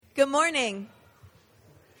Good morning.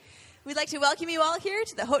 We'd like to welcome you all here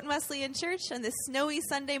to the Houghton Wesleyan Church on this snowy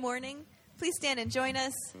Sunday morning. Please stand and join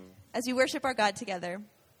us as we worship our God together.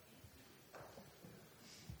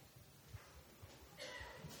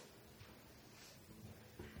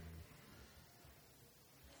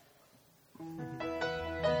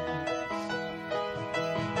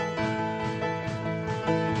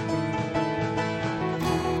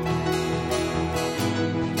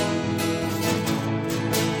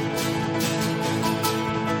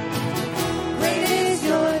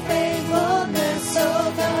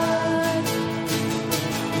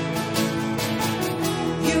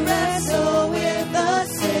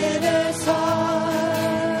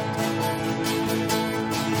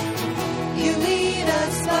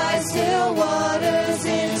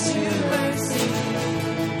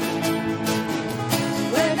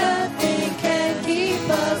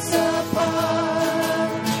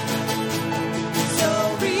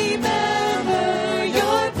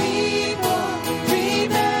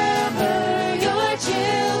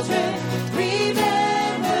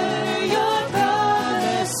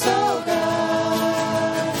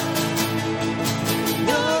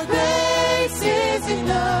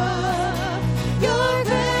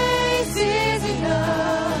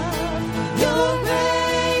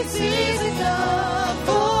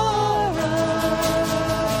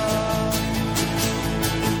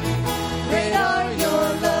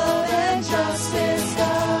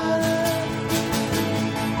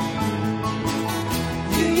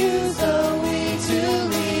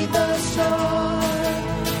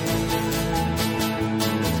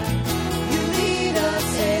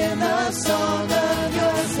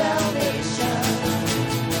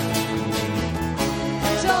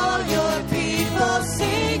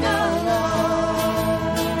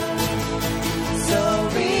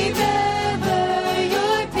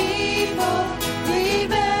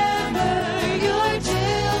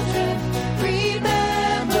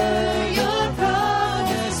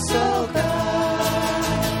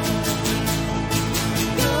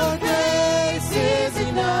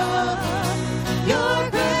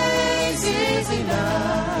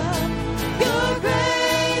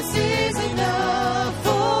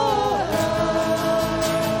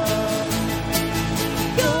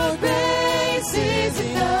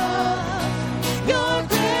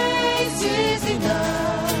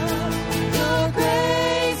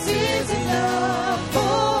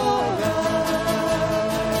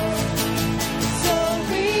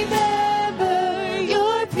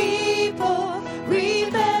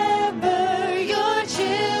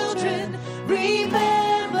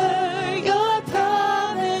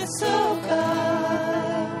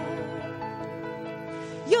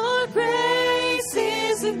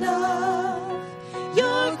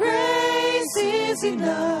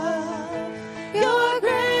 Your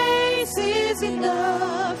grace is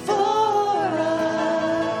enough for us.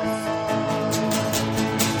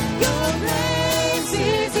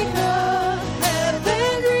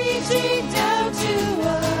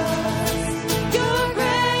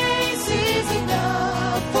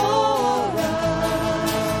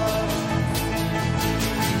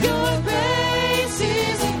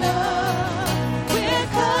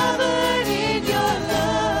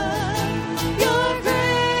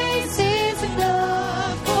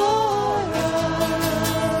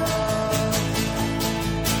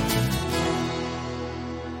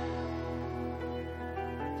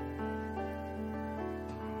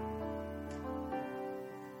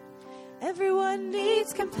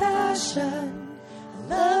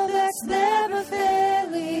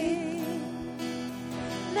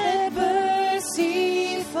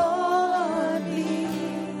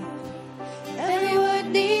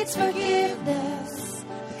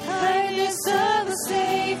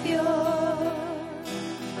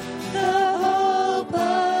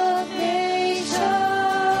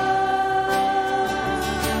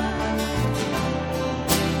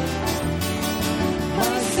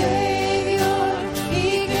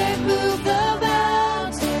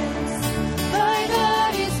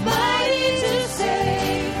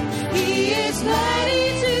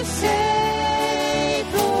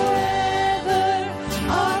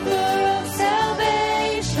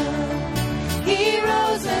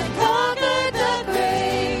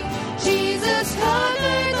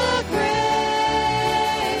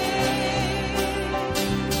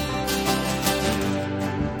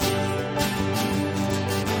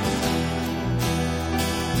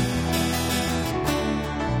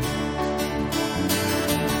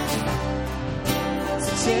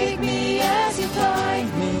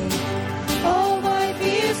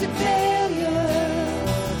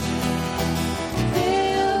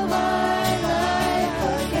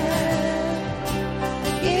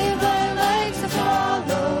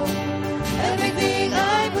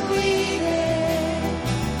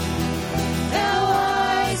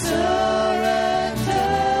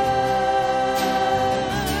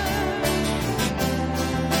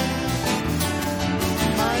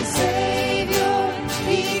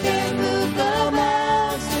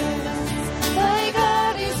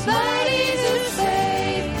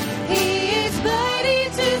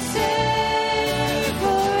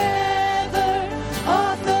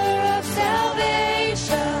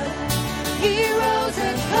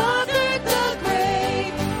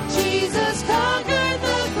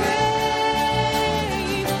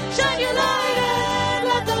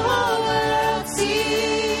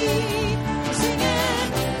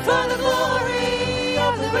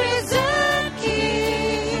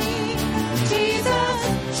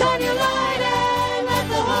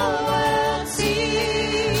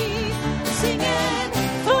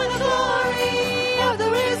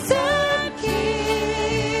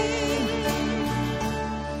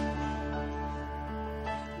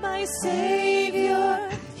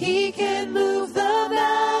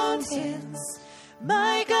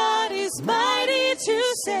 is mighty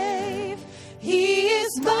to save. He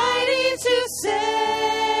is mighty to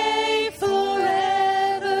save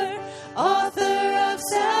forever. Author of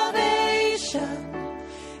salvation.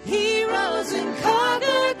 He rose and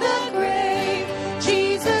conquered the grave.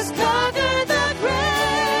 Jesus conquered the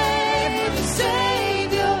grave.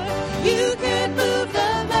 Savior, you can move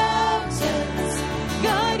the mountains.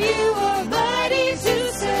 God, you are mighty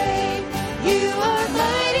to save. You are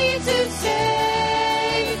mighty to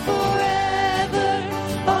save forever.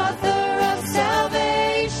 Author of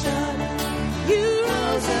salvation. You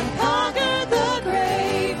rose and conquered the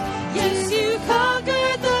grave. Yes, you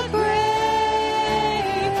conquered the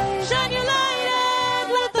grave. Shine your light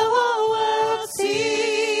and let the whole world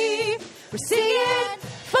see. We're singing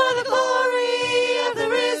for the glory of the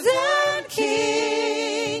risen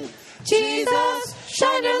King. Jesus,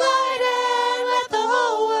 shine your light and let the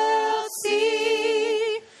whole world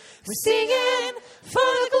see. We're singing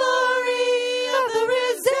for the glory of the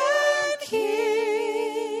risen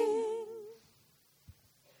King.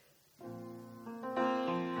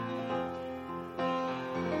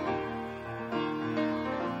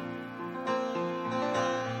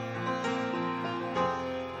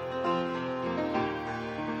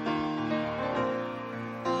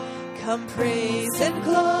 Come praise and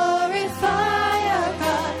glorify our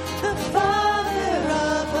God, the Father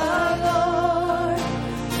of our Lord.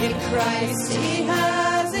 In Christ He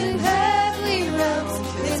has in heavenly realms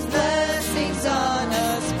His blessings on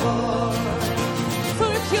us poured.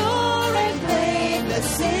 For pure and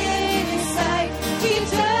blameless in His sight, He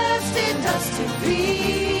destined us to be.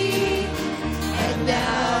 And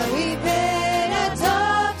now we've been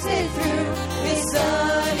adopted through His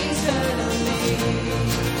Son eternally.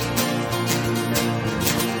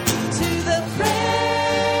 To the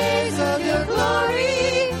praise of your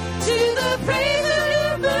glory, to the praise of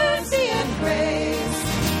your mercy and grace,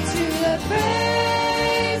 to the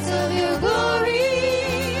praise of your glory,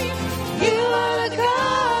 you are the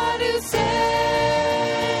God who saves.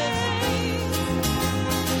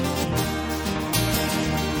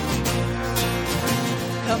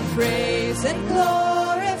 Come praise and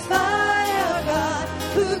glorify our God,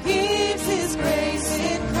 who gives His grace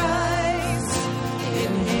in Christ.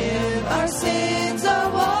 In Him our sins are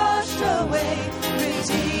washed away,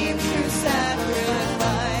 redeemed through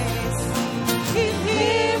sacrifice. In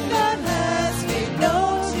Him God has made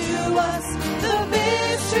known to us the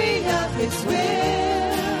mystery of His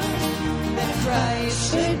will, that Christ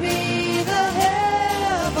should be the head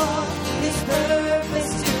of all, His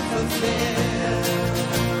purpose to fulfill.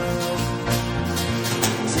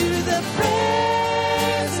 To the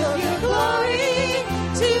praise of your glory,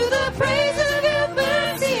 to the praise of your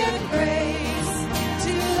mercy and grace,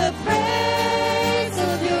 to the praise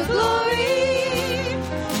of your glory,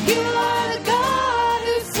 you are the God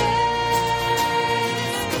who saves.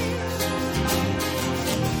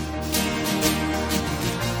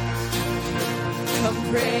 Come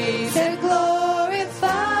praise and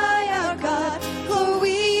glorify our God, for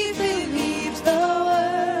we believed the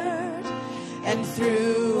word, and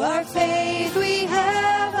through our faith we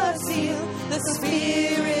have a seal, the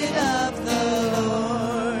Spirit of the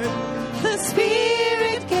Lord. The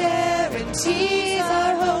Spirit guarantees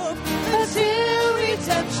our hope until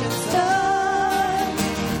redemption's done,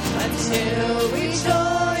 until we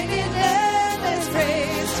join in endless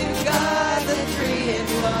praise to God the three in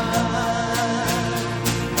one.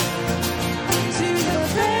 To the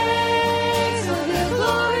praise of your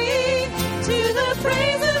glory, to the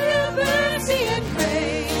praise of your mercy and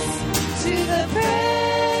grace, to the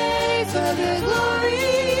praise of your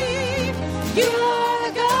glory, you are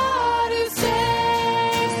the God who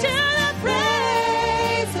saves. To the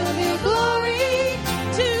praise of your glory,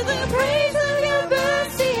 to the praise of your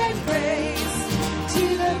mercy and grace, to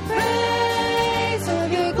the praise of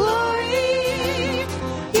your glory,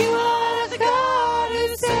 you are the God who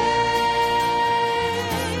saves.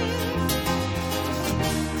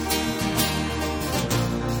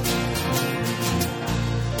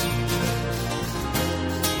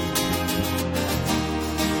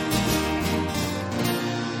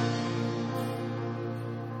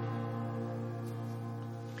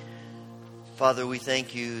 Father, we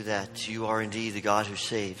thank you that you are indeed the God who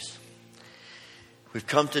saves. We've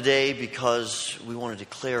come today because we want to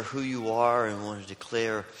declare who you are and we want to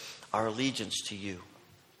declare our allegiance to you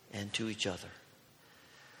and to each other.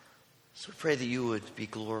 So we pray that you would be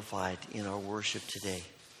glorified in our worship today.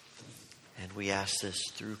 And we ask this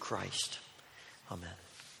through Christ. Amen.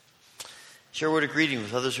 Share a word of greeting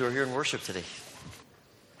with others who are here in worship today.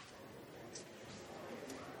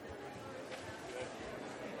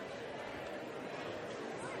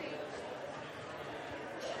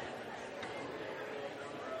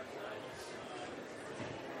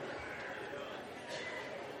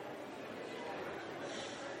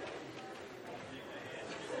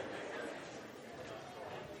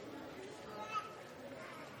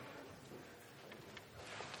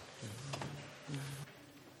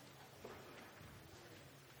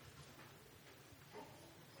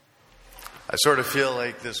 I sort of feel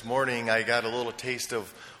like this morning I got a little taste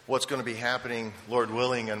of what's going to be happening, Lord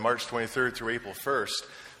willing, on March 23rd through April 1st.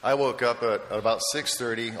 I woke up at about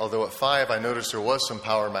 6:30, although at 5 I noticed there was some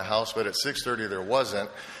power in my house, but at 6:30 there wasn't.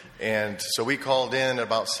 And so we called in at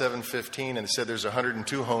about 7:15 and said there's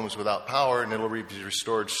 102 homes without power and it'll be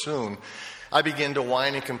restored soon. I began to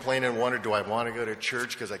whine and complain and wonder, do I want to go to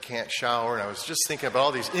church because I can't shower? And I was just thinking about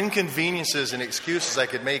all these inconveniences and excuses I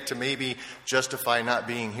could make to maybe justify not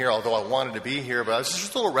being here, although I wanted to be here. But I was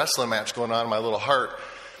just a little wrestling match going on in my little heart.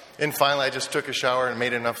 And finally, I just took a shower and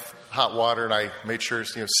made enough hot water, and I made sure,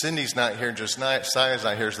 Cindy's not here, just Sia's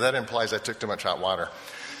not here, so that implies I took too much hot water.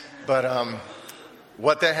 But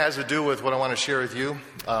what that has to do with what I want to share with you,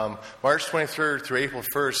 March 23rd through April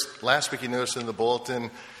 1st, last week you noticed in the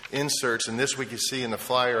bulletin inserts, and this week you see in the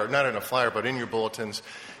flyer, not in a flyer, but in your bulletins,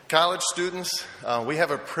 college students, we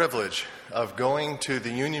have a privilege of going to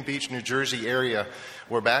the Union Beach, New Jersey area,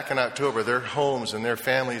 where back in October, their homes and their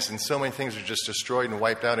families and so many things are just destroyed and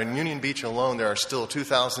wiped out. In Union Beach alone, there are still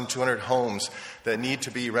 2,200 homes that need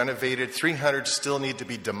to be renovated. 300 still need to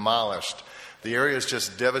be demolished. The area is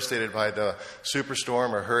just devastated by the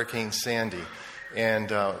superstorm or Hurricane Sandy. And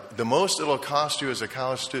the most it'll cost you as a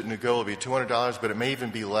college student to go will be $200, but it may even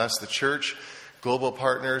be less. The church, Global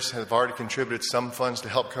Partners, have already contributed some funds to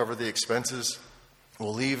help cover the expenses.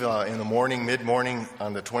 We'll leave in the morning, mid-morning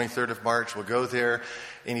on the 23rd of March. We'll go there,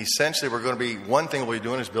 and essentially we're going to be, one thing we'll be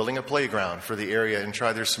doing is building a playground for the area and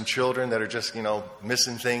try. There's some children that are just,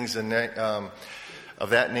 missing things and of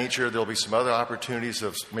that nature. There'll be some other opportunities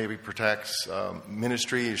of maybe Protect's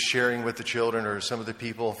ministry is sharing with the children or some of the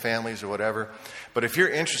people, families or whatever. But if you're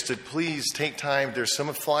interested, please take time. There's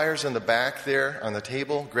some flyers in the back there on the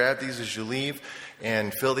table. Grab these as you leave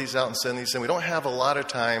and fill these out and send these in. We don't have a lot of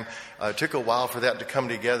time. It took a while for that to come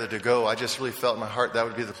together to go. I just really felt in my heart that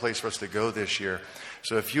would be the place for us to go this year.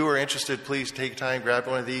 So if you are interested, please take time, grab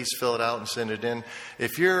one of these, fill it out, and send it in.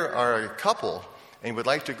 If you are a couple and would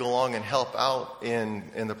like to go along and help out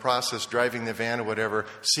in the process, driving the van or whatever,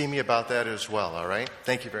 see me about that as well, all right?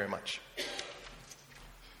 Thank you very much.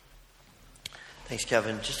 Thanks,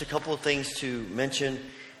 Kevin. Just a couple of things to mention.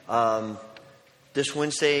 This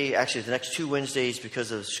Wednesday, actually the next 2 Wednesdays,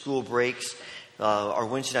 because of school breaks, our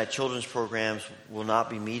Wednesday night children's programs will not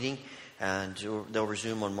be meeting, and they'll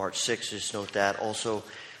resume on March 6th. Just note that. Also,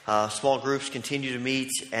 small groups continue to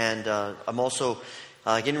meet, and I'm also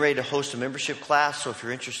getting ready to host a membership class. So if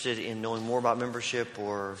you're interested in knowing more about membership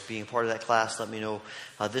or being part of that class, let me know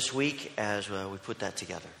this week as we put that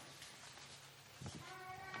together.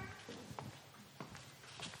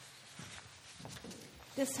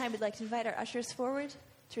 This time we'd like to invite our ushers forward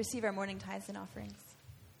to receive our morning tithes and offerings.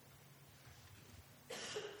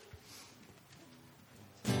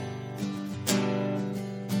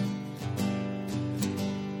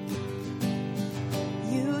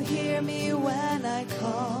 You hear me when I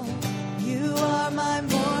call. You are my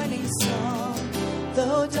morning song.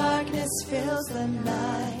 Though darkness fills the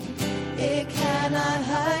night, it cannot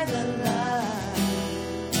hide the light.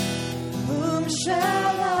 Whom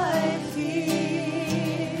shall I fear?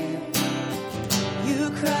 You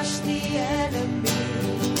crush the enemy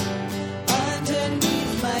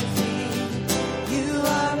underneath my feet. You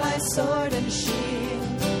are my sword and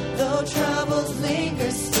shield. Though troubles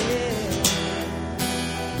linger still,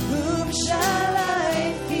 whom shall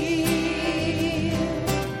I fear?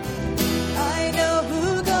 I know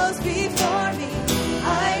who goes before me.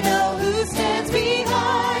 I know who stands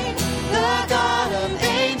behind. The God of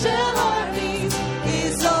angel armies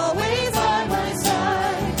is always on my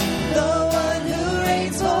side. The one who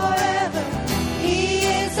reigns forever, he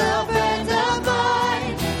is a friend of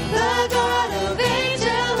mine. The God of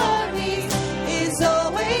angel armies is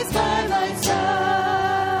always by my side.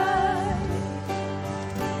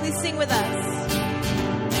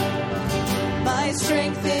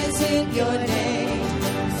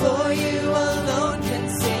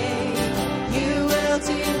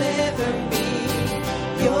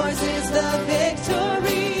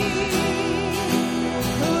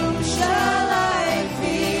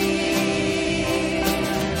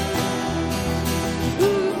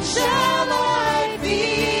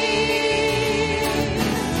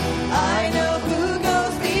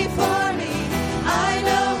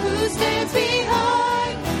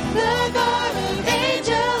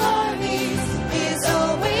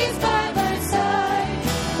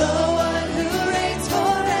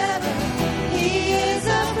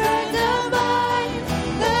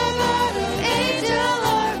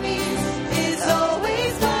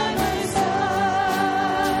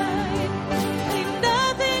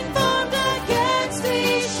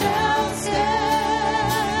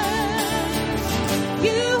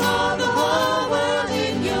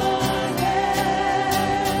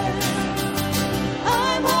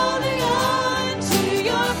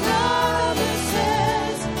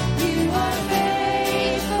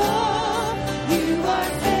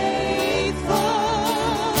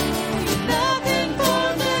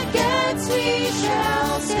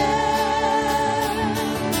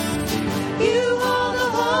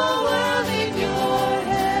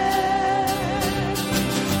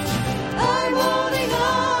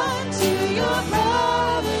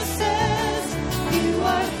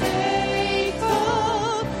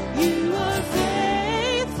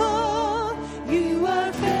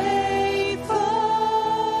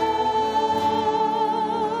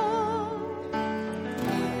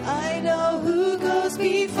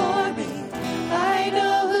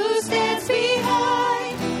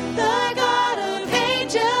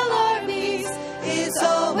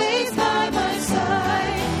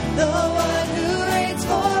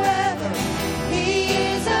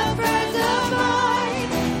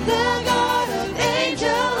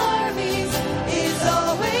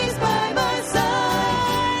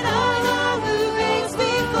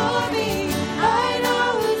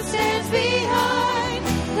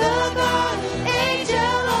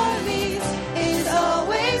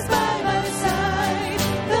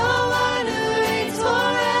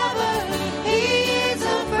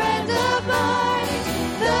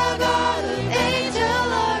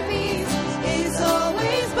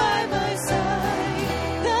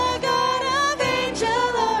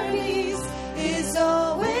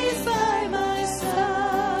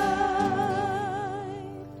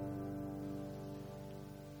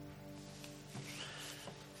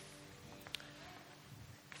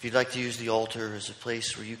 If you'd like to use the altar as a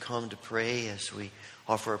place where you come to pray as we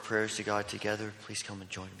offer our prayers to God together, please come and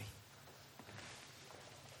join me.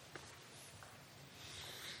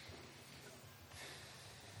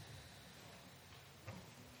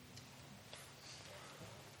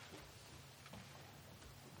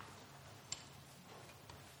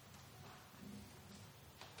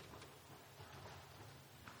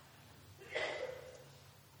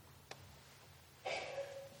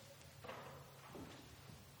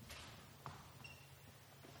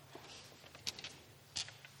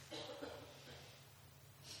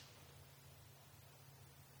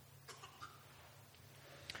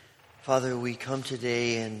 Father, we come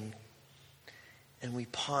today and we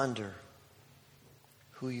ponder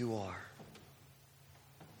who you are.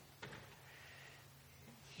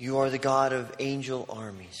 You are the God of angel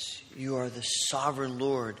armies. You are the sovereign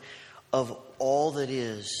Lord of all that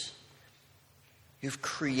is. You've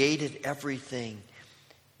created everything,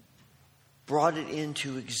 brought it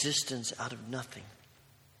into existence out of nothing.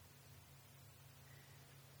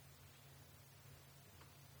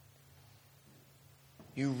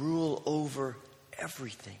 You rule over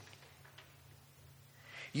everything.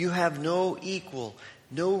 You have no equal,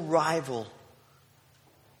 no rival.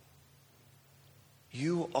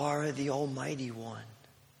 You are the Almighty One.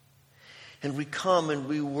 And we come and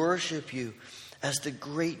we worship you as the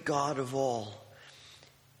great God of all.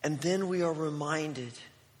 And then we are reminded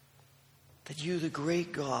that you, the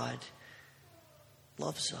great God,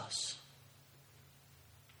 loves us.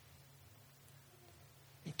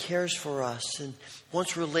 He cares for us and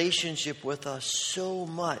wants relationship with us so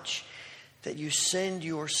much that you send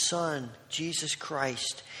your Son, Jesus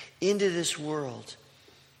Christ, into this world,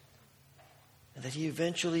 and that he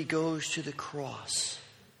eventually goes to the cross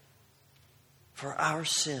for our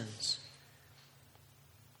sins,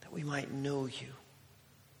 that we might know you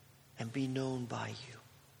and be known by you.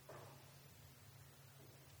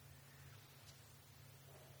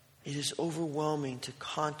 It is overwhelming to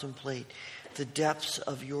contemplate the depths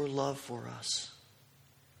of your love for us.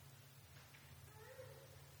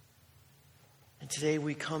 And today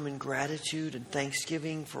we come in gratitude and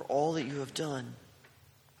thanksgiving for all that you have done.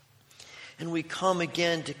 And we come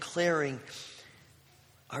again declaring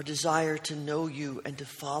our desire to know you and to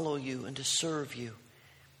follow you and to serve you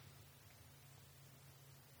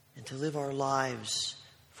and to live our lives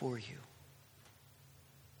for you.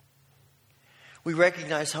 We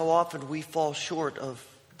recognize how often we fall short of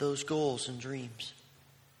those goals and dreams.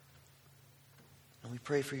 And we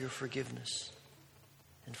pray for your forgiveness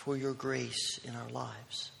and for your grace in our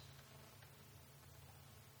lives.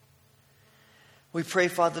 We pray,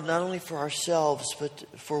 Father, not only for ourselves, but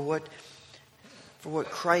for what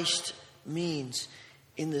Christ means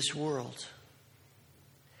in this world.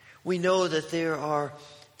 We know that there are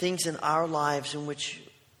things in our lives in which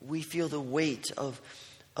we feel the weight of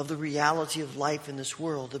the reality of life in this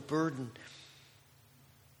world, the burden,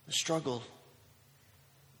 the struggle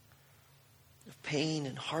of pain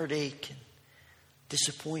and heartache and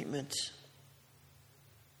disappointment,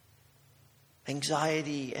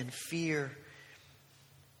 anxiety and fear.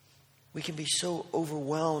 We can be so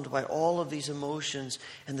overwhelmed by all of these emotions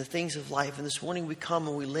and the things of life. And this morning we come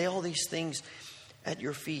and we lay all these things at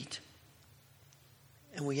your feet.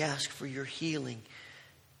 And we ask for your healing,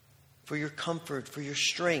 for your comfort, for your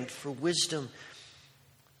strength, for wisdom,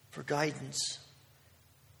 for guidance.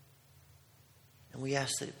 And we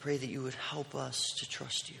pray that you would help us to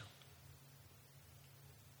trust you.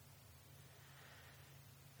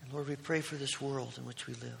 And Lord, we pray for this world in which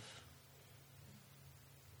we live.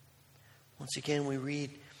 Once again, we read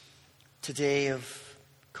today of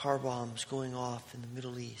car bombs going off in the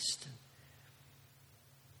Middle East,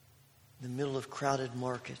 in the middle of crowded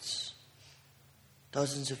markets,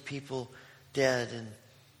 dozens of people dead and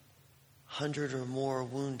 100 or more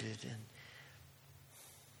wounded. And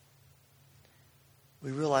we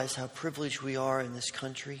realize how privileged we are in this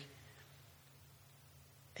country,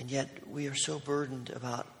 and yet we are so burdened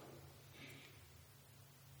about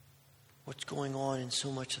what's going on in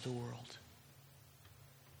so much of the world.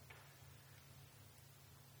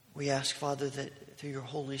 We ask, Father, that through your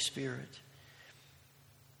Holy Spirit,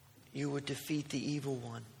 you would defeat the evil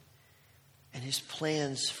one and his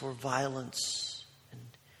plans for violence and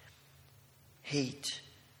hate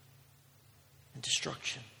and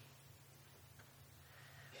destruction.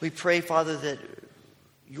 We pray, Father, that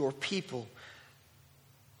your people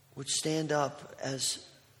would stand up as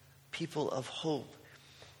people of hope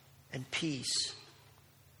and peace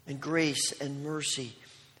and grace and mercy.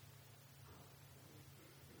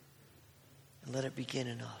 And let it begin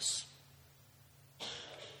in us.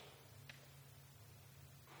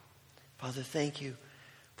 Father, thank you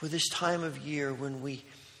for this time of year when we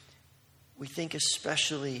think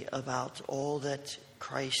especially about all that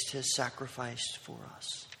Christ has sacrificed for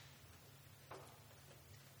us.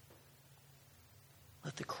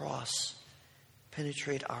 Let the cross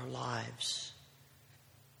penetrate our lives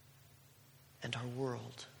and our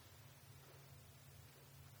world.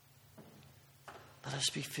 Let us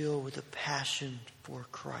be filled with a passion for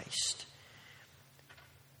Christ,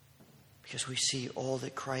 because we see all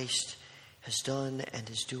that Christ has done and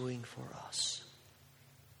is doing for us.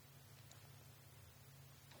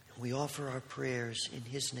 And we offer our prayers in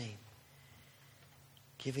His name,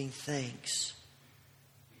 giving thanks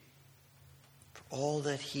for all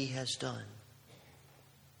that He has done,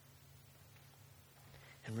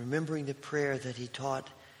 and remembering the prayer that He taught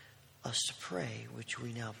us to pray, which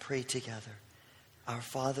we now pray together. Our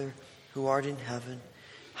Father, who art in heaven,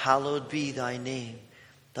 hallowed be thy name.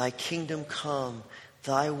 Thy kingdom come,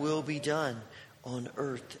 thy will be done on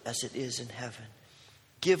earth as it is in heaven.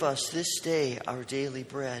 Give us this day our daily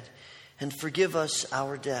bread, and forgive us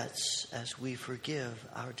our debts as we forgive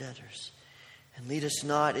our debtors. And lead us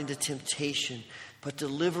not into temptation, but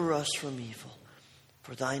deliver us from evil.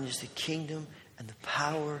 For thine is the kingdom and the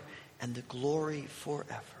power and the glory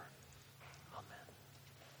forever.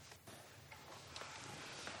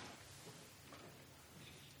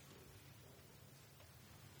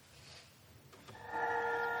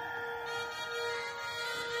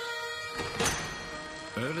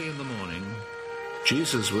 Early in the morning,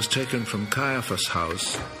 Jesus was taken from Caiaphas'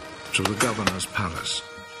 house to the governor's palace.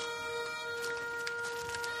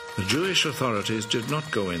 The Jewish authorities did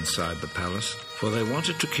not go inside the palace, for they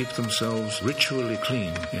wanted to keep themselves ritually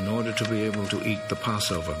clean in order to be able to eat the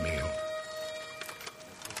Passover meal.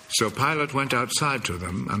 So Pilate went outside to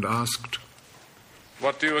them and asked,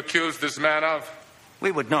 "What do you accuse this man of?"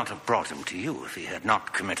 We would not have brought him to you if he had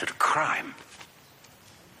not committed a crime.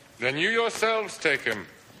 Then you yourselves take him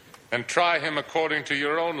and try him according to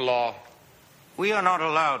your own law. We are not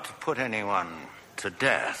allowed to put anyone to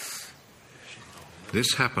death.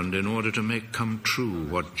 This happened in order to make come true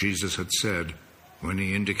what Jesus had said when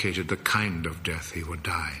he indicated the kind of death he would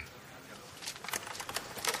die.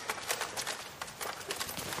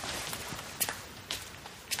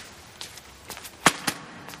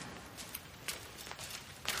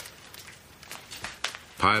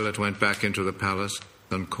 Pilate went back into the palace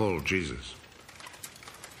and called Jesus.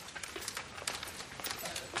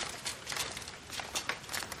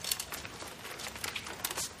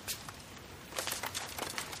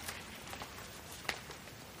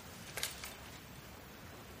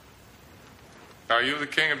 Are you the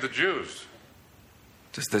king of the Jews?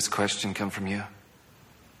 Does this question come from you?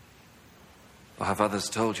 Or have others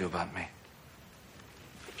told you about me?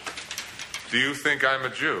 Do you think I'm a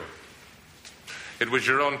Jew? It was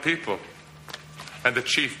your own people and the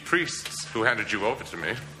chief priests who handed you over to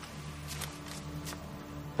me.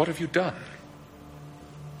 What have you done?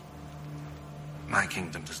 My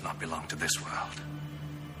kingdom does not belong to this world.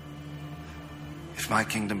 If my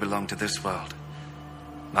kingdom belonged to this world,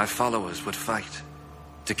 my followers would fight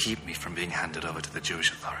to keep me from being handed over to the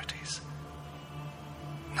Jewish authorities.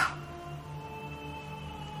 No.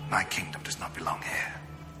 My kingdom does not belong here.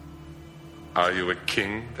 Are you a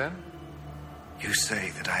king, then? You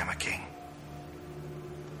say that I am a king.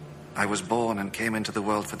 I was born and came into the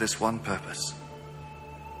world for this one purpose: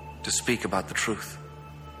 to speak about the truth.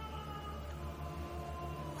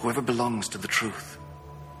 Whoever belongs to the truth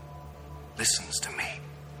listens to me.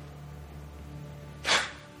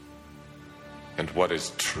 And what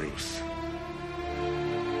is truth?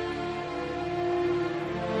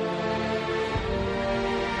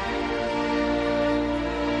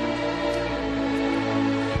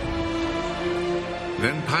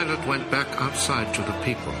 Then Pilate went back outside to the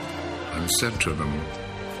people and said to them,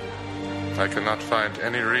 I cannot find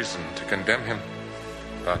any reason to condemn him,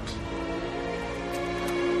 but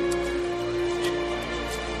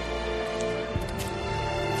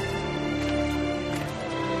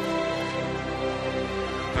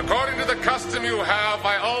according to the custom you have,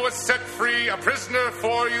 I always set free a prisoner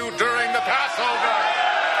for you during the Passover.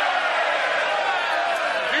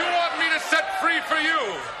 Do you want me to set free for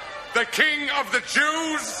you the King of the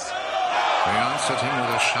Jews? They answered him with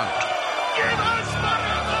a shout, Give us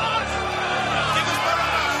Barabbas! Give us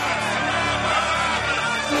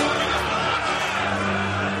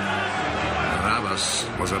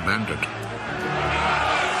Barabbas was a bandit.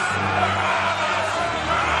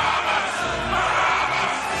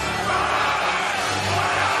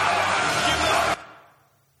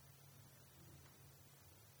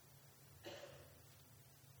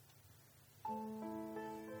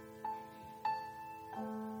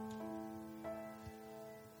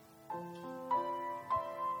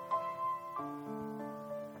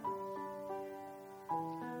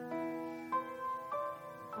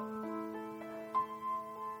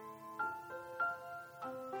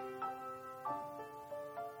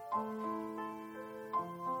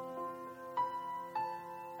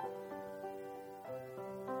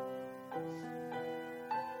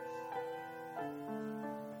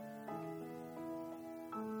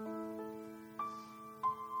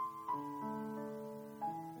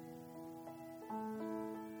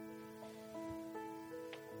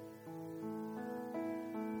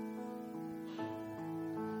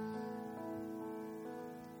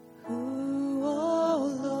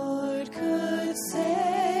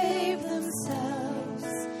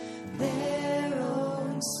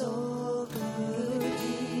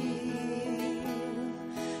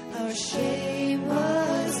 Our shame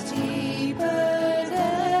was deeper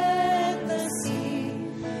than the sea.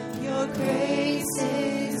 Your grace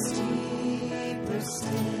is deeper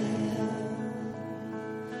still.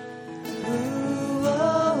 Who,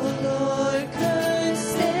 oh Lord, could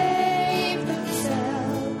save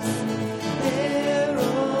themselves? Their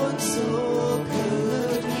own soul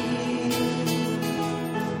could heal.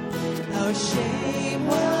 Our shame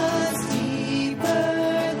was deeper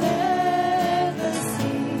than the sea.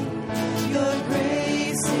 Your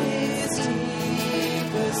grace is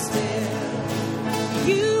deeper still.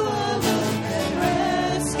 You alone can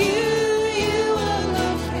rescue. You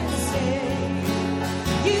alone can save.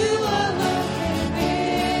 You alone can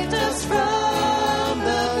lift us from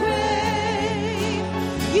the grave.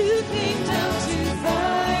 You came down to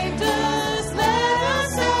find us, let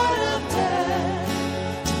us out of death.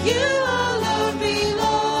 To you alone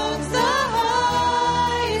belongs the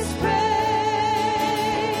highest praise.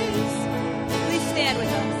 Please stand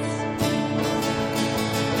with us.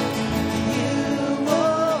 You,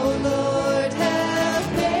 oh Lord, have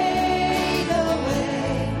made a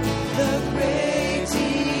way, the great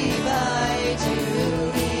divide you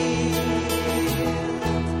healed.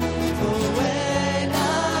 For when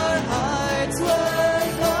our hearts were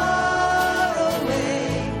far away,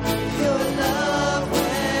 your love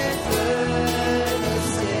went further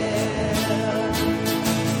still.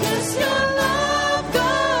 Yes, your love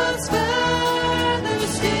goes further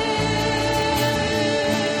still.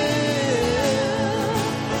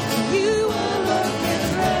 You alone can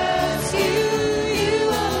rescue. You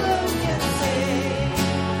alone can save.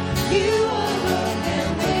 You alone can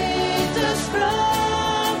lift us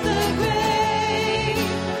from the grave.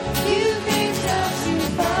 You came down to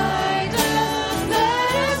find us,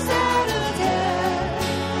 let us out of death.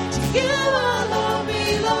 To you alone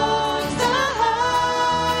belongs the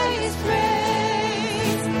highest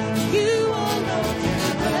praise. You alone can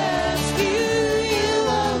rescue. You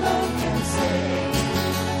alone can save.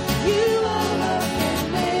 You alone can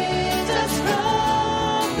lift us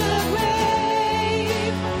from the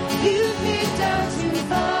grave. You came down to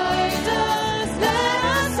find us, let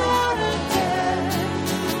us out of death.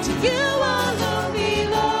 To you alone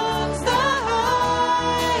belongs the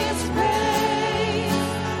highest praise.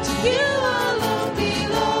 To you alone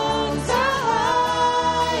belongs the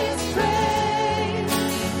highest praise.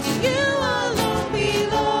 To you alone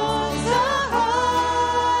belongs the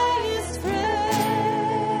highest praise.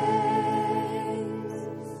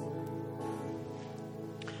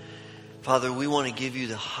 Father, we want to give you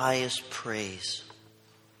the highest praise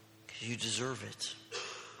because you deserve it.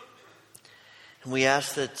 And we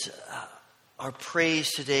ask that our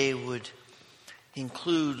praise today would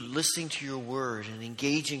include listening to your word and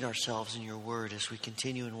engaging ourselves in your word as we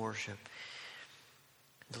continue in worship.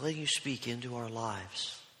 And letting you speak into our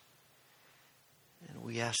lives. And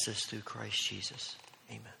we ask this through Christ Jesus.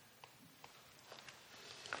 Amen.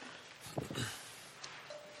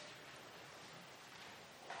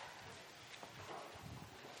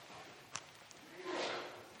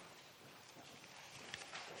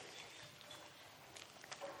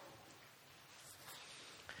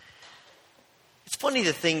 It's funny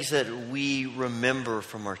the things that we remember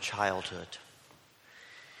from our childhood.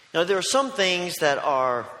 Now, there are some things that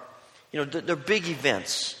are, they're big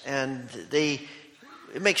events, and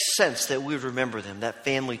it makes sense that we would remember them. That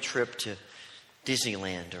family trip to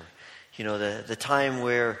Disneyland, or, the time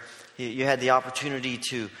where you had the opportunity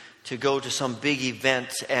to go to some big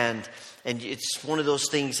event, and it's one of those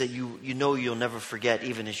things that you'll never forget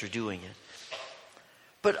even as you're doing it.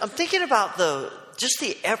 But I'm thinking about just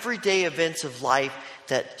the everyday events of life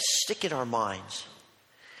that stick in our minds.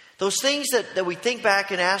 Those things that we think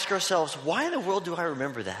back and ask ourselves, why in the world do I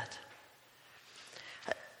remember that?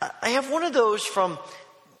 I have one of those from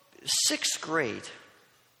 6th grade.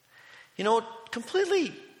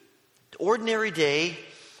 Completely ordinary day.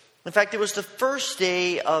 In fact, it was the first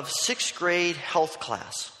day of 6th grade health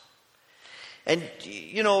class. And,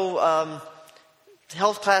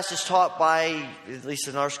 health class is taught by, at least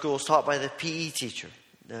in our school, is taught by the PE teacher,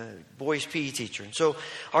 the boys' PE teacher. And so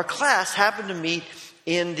our class happened to meet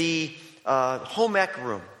in the home ec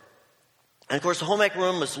room. And of course, the home ec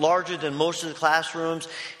room was larger than most of the classrooms.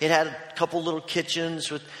 It had a couple little kitchens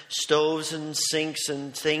with stoves and sinks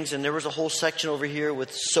and things. And there was a whole section over here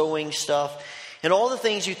with sewing stuff. And all the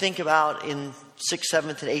things you think about in 6th,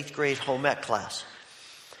 7th, and 8th grade home ec class.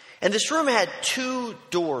 And this room had 2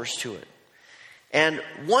 doors to it. And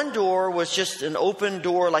one door was just an open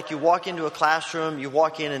door, like you walk into a classroom, you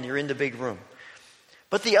walk in and you're in the big room.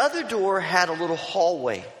 But the other door had a little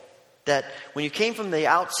hallway that when you came from the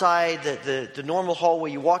outside, the normal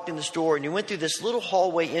hallway, you walked in the store and you went through this little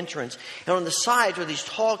hallway entrance. And on the sides were these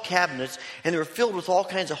tall cabinets, and they were filled with all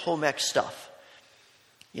kinds of home ec stuff.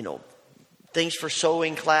 You know, things for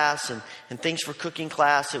sewing class and things for cooking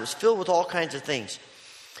class. It was filled with all kinds of things.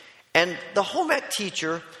 And the home ec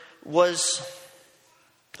teacher was,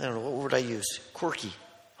 I don't know, what word I use? Quirky.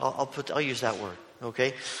 I'll use that word,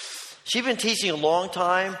 okay? She'd been teaching a long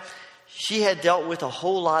time. She had dealt with a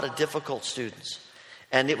whole lot of difficult students,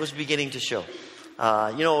 and it was beginning to show.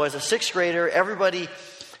 As a sixth grader,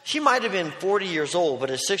 she might have been 40 years old, but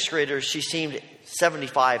as a sixth grader, she seemed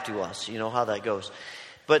 75 to us. You know how that goes.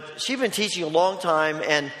 But she'd been teaching a long time,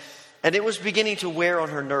 and it was beginning to wear on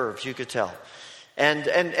her nerves, you could tell.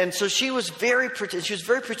 And so she was very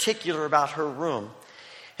particular about her room.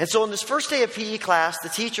 And so on this first day of PE class, the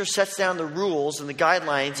teacher sets down the rules and the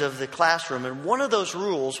guidelines of the classroom. And one of those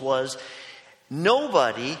rules was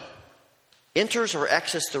nobody enters or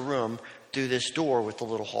exits the room through this door with the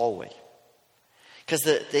little hallway. Because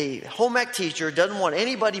the home ec teacher doesn't want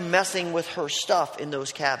anybody messing with her stuff in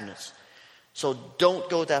those cabinets. So don't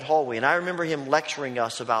go that hallway. And I remember him lecturing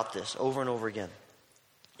us about this over and over again.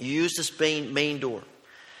 You use this main door.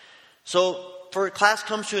 So class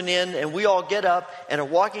comes to an end, and we all get up and are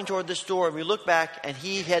walking toward this door, and we look back, and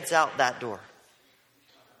he heads out that door.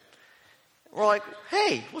 We're like,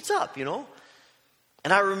 hey, what's up, you know?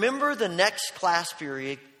 And I remember the next class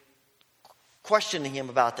period questioning him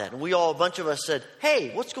about that. And a bunch of us said,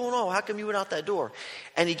 hey, what's going on? How come you went out that door?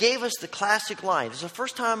 And he gave us the classic line. It's the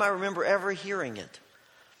first time I remember ever hearing it.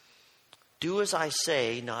 Do as I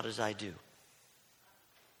say, not as I do.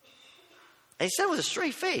 And he said it with a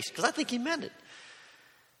straight face, because I think he meant it.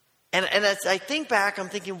 And as I think back, I'm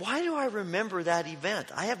thinking, why do I remember that event?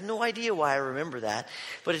 I have no idea why I remember that,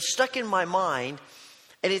 but it's stuck in my mind.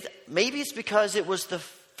 And maybe it's because it was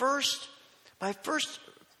my first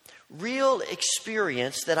real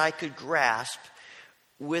experience that I could grasp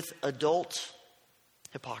with adult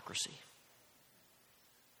hypocrisy.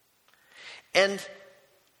 And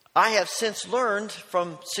I have since learned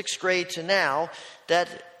from sixth grade to now that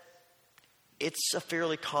it's a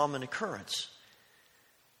fairly common occurrence.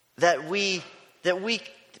 That we,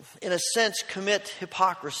 in a sense, commit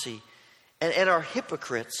hypocrisy and are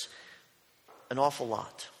hypocrites an awful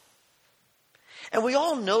lot. And we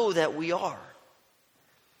all know that we are.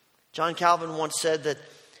 John Calvin once said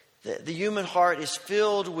that the human heart is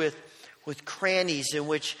filled with crannies in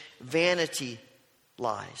which vanity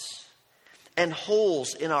lies, and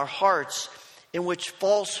holes in our hearts in which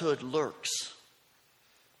falsehood lurks.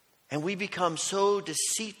 And we become so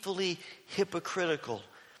deceitfully hypocritical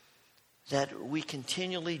that we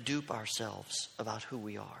continually dupe ourselves about who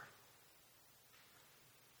we are.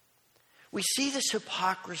 We see this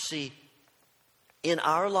hypocrisy in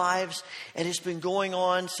our lives, and it's been going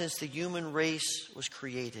on since the human race was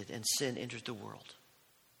created and sin entered the world.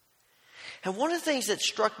 And one of the things that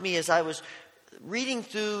struck me as I was reading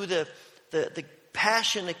through the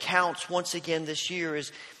Passion accounts once again this year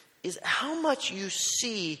is how much you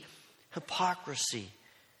see hypocrisy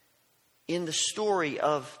in the story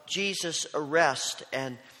of Jesus' arrest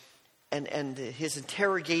and his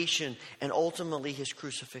interrogation and ultimately his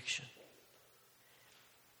crucifixion.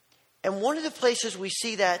 And one of the places we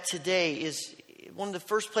see that today is, one of the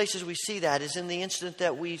first places we see that is in the incident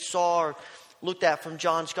that we saw or looked at from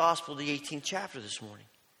John's Gospel, the 18th chapter this morning.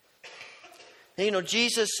 Now,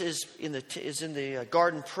 Jesus is in the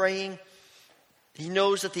garden praying. He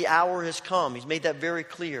knows that the hour has come. He's made that very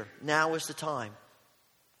clear. Now is the time.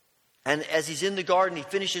 And as he's in the garden, he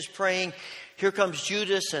finishes praying. Here comes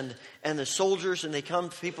Judas and the soldiers, and they come,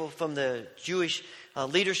 people from the Jewish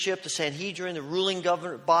leadership, the Sanhedrin, the ruling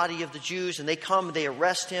body of the Jews, and they come and they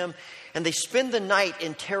arrest him, and they spend the night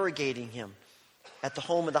interrogating him at the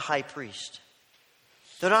home of the high priest.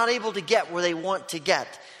 They're not able to get where they want to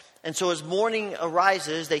get. And so as morning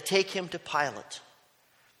arises, they take him to Pilate.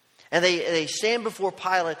 And they stand before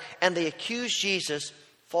Pilate, and they accuse Jesus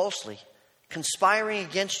falsely, conspiring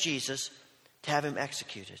against Jesus to have him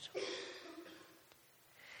executed.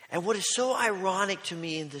 And what is so ironic to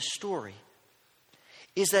me in this story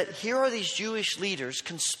is that here are these Jewish leaders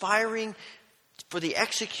conspiring for the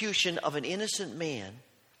execution of an innocent man,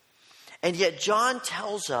 and yet John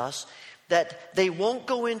tells us that they won't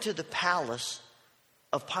go into the palace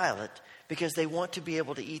of Pilate because they want to be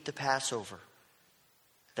able to eat the Passover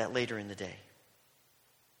that later in the day.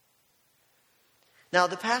 Now,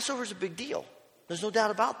 the Passover is a big deal. There's no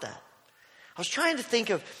doubt about that. I was trying to think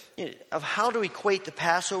of how to equate the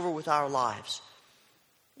Passover with our lives.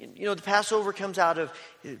 You know, the Passover comes out of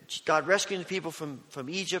God rescuing the people from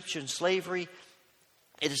Egyptian slavery.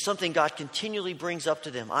 it is something God continually brings up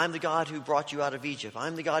to them. I'm the God who brought you out of Egypt.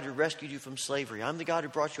 I'm the God who rescued you from slavery. I'm the God who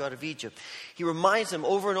brought you out of Egypt. He reminds them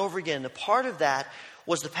over and over again. The part of that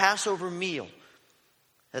was the Passover meal.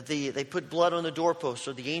 That they put blood on the doorpost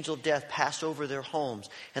so the angel of death passed over their homes.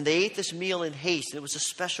 And they ate this meal in haste. It was a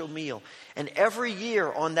special meal. And every year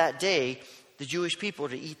on that day, the Jewish people were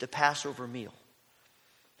to eat the Passover meal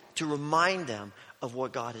to remind them of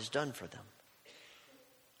what God has done for them.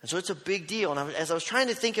 And so it's a big deal. And as I was trying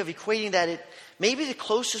to think of equating that, maybe the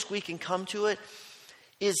closest we can come to it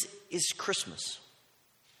is Christmas.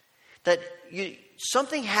 That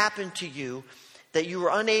something happened to you that you were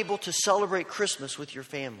unable to celebrate Christmas with your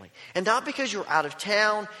family. And not because you were out of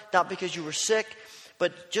town, not because you were sick,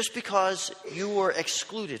 but just because you were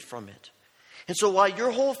excluded from it. And so while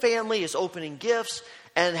your whole family is opening gifts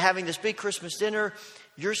and having this big Christmas dinner,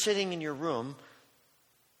 you're sitting in your room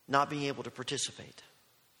not being able to participate.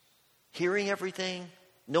 Hearing everything,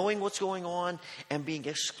 knowing what's going on, and being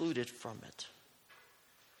excluded from it.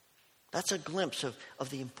 That's a glimpse of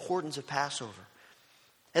the importance of Passover.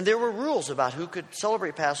 And there were rules about who could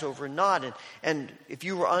celebrate Passover and not. And if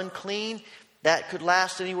you were unclean, that could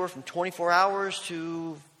last anywhere from 24 hours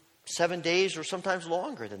to 7 days or sometimes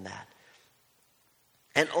longer than that.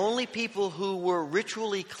 And only people who were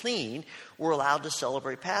ritually clean were allowed to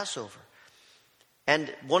celebrate Passover.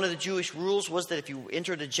 And one of the Jewish rules was that if you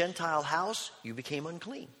entered a Gentile house, you became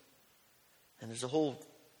unclean. And there's a whole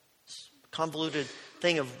convoluted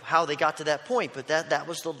thing of how they got to that point, but that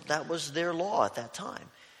was their law at that time.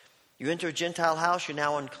 You enter a Gentile house, you're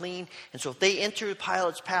now unclean. And so if they entered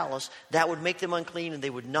Pilate's palace, that would make them unclean and they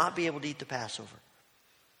would not be able to eat the Passover.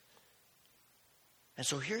 And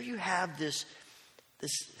so here you have this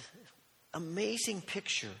amazing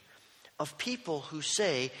picture of people who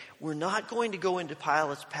say, we're not going to go into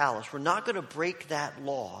Pilate's palace. We're not going to break that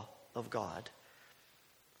law of God.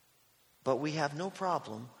 But we have no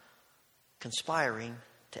problem conspiring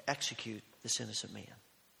to execute this innocent man.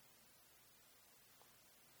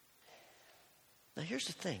 Now here's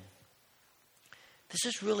the thing. This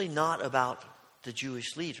is really not about the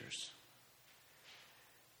Jewish leaders.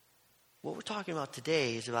 What we're talking about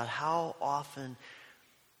today is about how often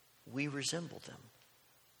we resemble them.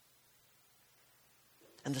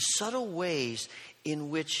 And the subtle ways in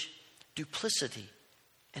which duplicity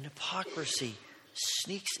and hypocrisy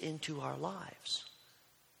sneaks into our lives.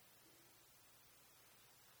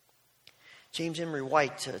 James Emery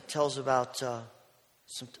White tells about a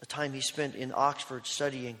time he spent in Oxford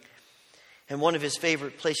studying. And one of his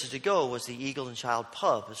favorite places to go was the Eagle and Child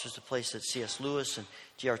Pub. This was the place that C.S. Lewis and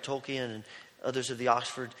J.R. Tolkien and others of the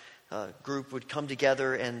Oxford group would come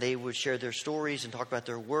together, and they would share their stories and talk about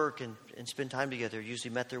their work and spend time together.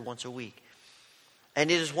 Usually met there once a week.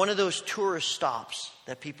 And it is one of those tourist stops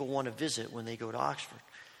that people want to visit when they go to Oxford.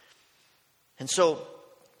 And so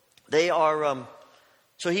they are.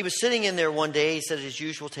 So he was sitting in there one day. He sat at his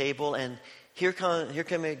usual table, and here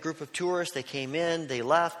came a group of tourists. They came in, they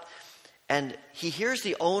left, and he hears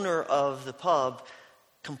the owner of the pub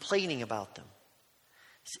complaining about them.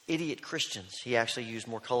 It's idiot Christians. He actually used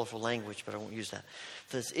more colorful language, but I won't use that.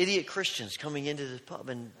 There's idiot Christians coming into the pub.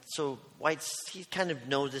 And so White, he kind of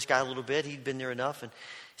knows this guy a little bit. He'd been there enough. And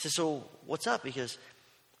he said, so what's up? Because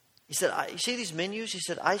he said, you see these menus? He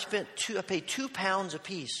said, I paid £2 a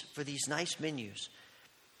piece for these nice menus.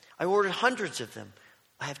 I ordered hundreds of them.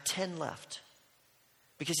 I have 10 left.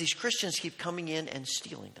 Because these Christians keep coming in and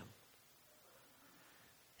stealing them.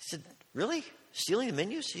 He said, really? Stealing the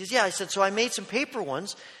menus? He says, yeah. I said, so I made some paper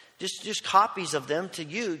ones, just copies of them to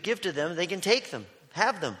you, give to them. They can take them,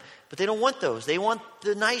 have them. But they don't want those. They want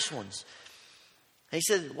the nice ones. And he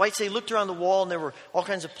said, White said he looked around the wall and there were all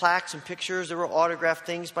kinds of plaques and pictures. There were autographed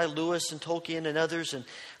things by Lewis and Tolkien and others, and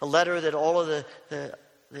a letter that all of the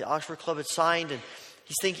Oxford Club had signed. And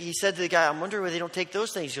he said to the guy, I'm wondering why they don't take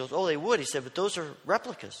those things. He goes, oh, they would. He said, but those are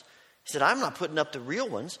replicas. He said, I'm not putting up the real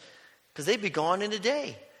ones because they'd be gone in a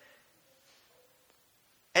day.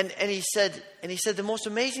 And he said the most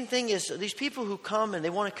amazing thing is these people who come and they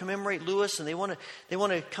want to commemorate Lewis and they want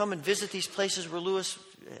to come and visit these places where Lewis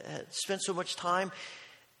spent so much time.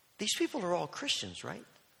 These people are all Christians, right?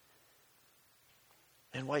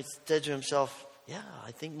 And White said to himself, yeah,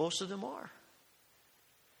 I think most of them are.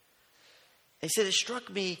 He said it struck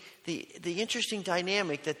me the interesting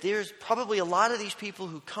dynamic that there's probably a lot of these people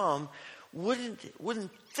who come wouldn't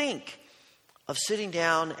think of sitting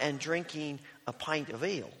down and drinking a pint of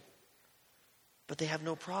ale. But they have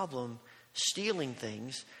no problem stealing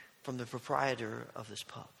things from the proprietor of this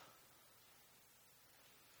pub.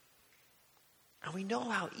 And we know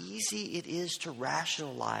how easy it is to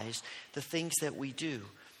rationalize the things that we do.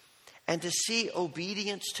 and to see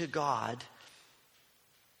obedience to God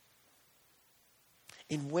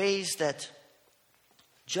in ways that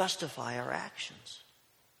justify our actions.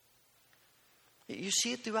 You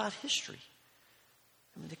see it throughout history.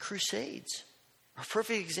 I mean, the Crusades are a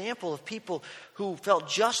perfect example of people who felt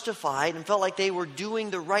justified and felt like they were doing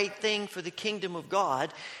the right thing for the kingdom of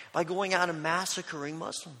God by going out and massacring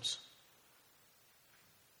Muslims.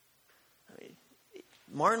 I mean,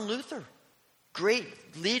 Martin Luther, great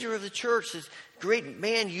leader of the church, this great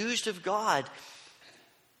man used of God,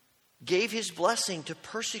 gave his blessing to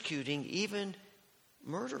persecuting, even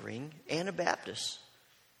murdering Anabaptists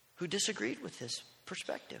who disagreed with his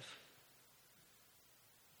perspective.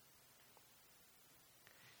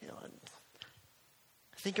 You know,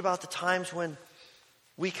 think about the times when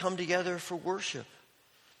we come together for worship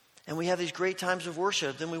and we have these great times of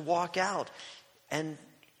worship, then we walk out and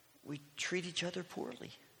we treat each other poorly.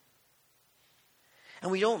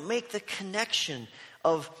 And we don't make the connection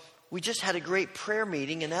of, we just had a great prayer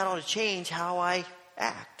meeting and that ought to change how I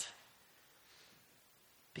act.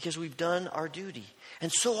 Because we've done our duty. And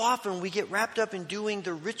so often we get wrapped up in doing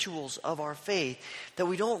the rituals of our faith that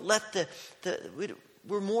we don't let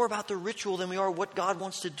we're more about the ritual than we are what God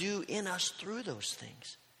wants to do in us through those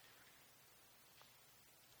things.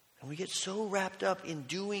 And we get so wrapped up in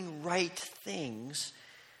doing right things,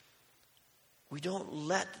 we don't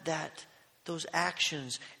let those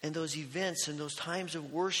actions and those events and those times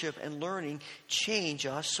of worship and learning change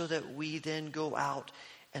us so that we then go out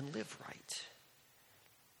and live right.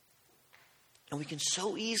 And we can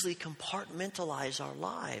so easily compartmentalize our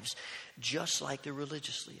lives just like the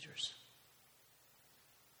religious leaders.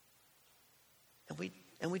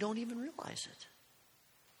 And we don't even realize it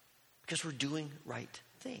because we're doing right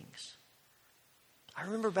things. I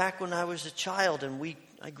remember back when I was a child and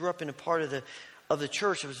I grew up in a part of the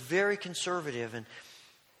church that was very conservative,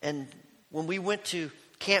 and when we went to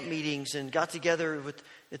camp meetings and got together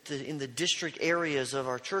in the district areas of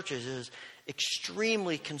our churches, it was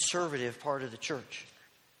extremely conservative part of the church.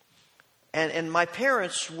 And my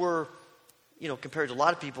parents were, you know, compared to a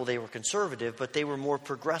lot of people, they were conservative, but they were more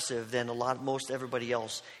progressive than most everybody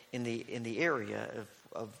else in the area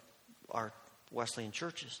of our Wesleyan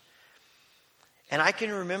churches. And I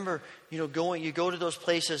can remember, you go to those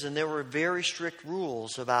places and there were very strict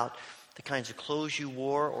rules about the kinds of clothes you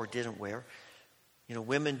wore or didn't wear. You know,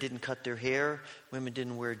 women didn't cut their hair, women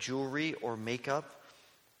didn't wear jewelry or makeup.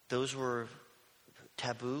 Those were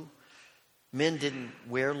taboo. Men didn't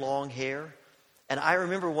wear long hair. And I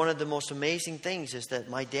remember one of the most amazing things is that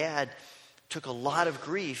my dad took a lot of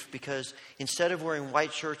grief because instead of wearing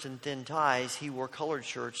white shirts and thin ties, he wore colored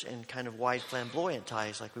shirts and kind of wide flamboyant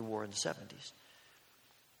ties like we wore in the 70s.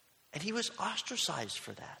 And he was ostracized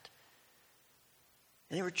for that.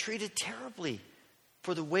 And they were treated terribly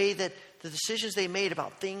for the way that the decisions they made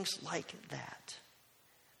about things like that.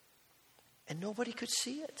 And nobody could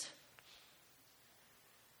see it.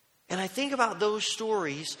 And I think about those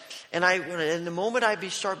stories, and the moment I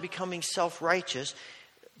start becoming self-righteous,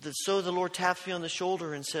 so the Lord taps me on the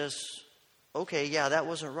shoulder and says, okay, yeah, that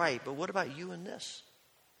wasn't right, but what about you and this?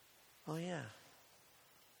 Oh, yeah.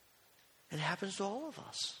 It happens to all of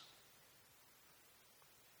us.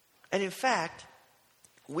 And in fact,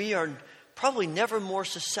 we are probably never more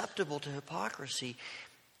susceptible to hypocrisy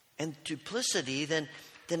and duplicity than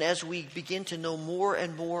as we begin to know more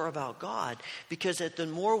and more about God. Because the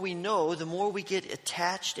more we know, the more we get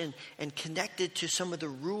attached and connected to some of the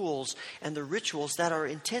rules and the rituals that are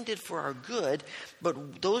intended for our good,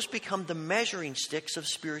 but those become the measuring sticks of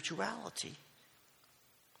spirituality.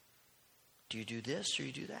 Do you do this or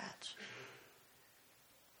you do that?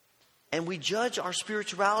 And we judge our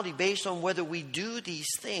spirituality based on whether we do these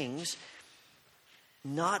things,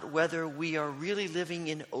 not whether we are really living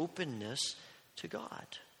in openness to God.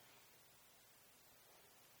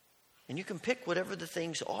 And you can pick whatever the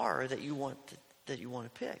things are that you want to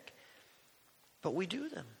pick. But we do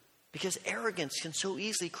them because arrogance can so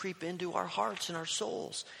easily creep into our hearts and our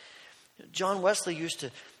souls. John Wesley used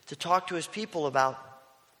to talk to his people about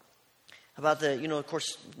the, of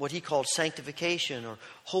course, what he called sanctification or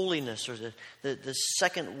holiness or the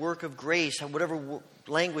second work of grace, whatever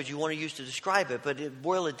language you want to use to describe it. But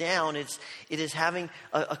boil it down, it is having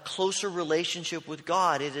a closer relationship with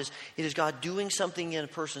God. It is God doing something in a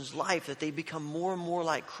person's life that they become more and more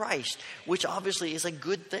like Christ, which obviously is a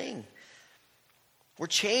good thing. We're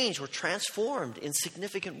changed, we're transformed in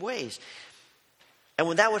significant ways. And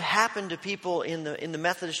when that would happen to people in the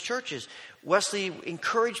Methodist churches, Wesley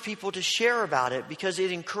encouraged people to share about it because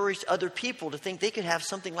it encouraged other people to think they could have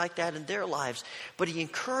something like that in their lives. But he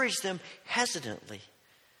encouraged them hesitantly.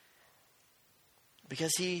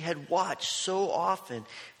 Because he had watched so often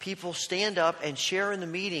people stand up and share in the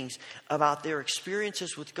meetings about their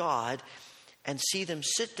experiences with God and see them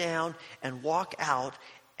sit down and walk out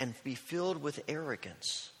and be filled with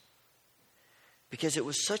arrogance. Because it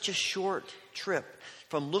was such a short trip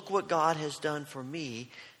from look what God has done for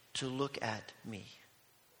me to look at me.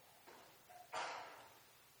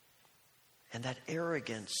 And that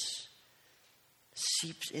arrogance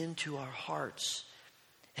seeps into our hearts.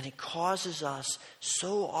 And it causes us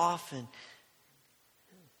so often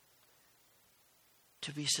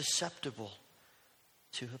to be susceptible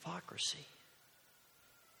to hypocrisy.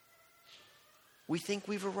 We think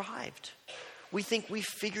we've arrived. We think we've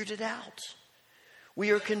figured it out.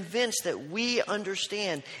 We are convinced that we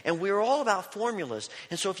understand, and we're all about formulas.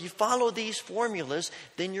 And so if you follow these formulas,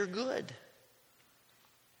 then you're good.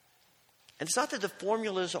 And it's not that the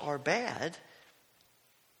formulas are bad.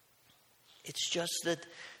 It's just that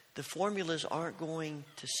the formulas aren't going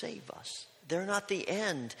to save us. They're not the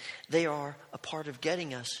end. They are a part of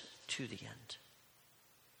getting us to the end.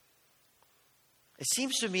 It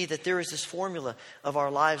seems to me that there is this formula of our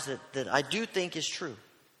lives that I do think is true.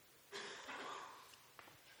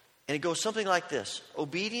 And it goes something like this.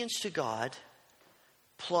 Obedience to God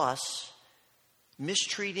plus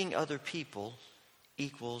mistreating other people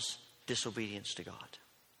equals disobedience to God.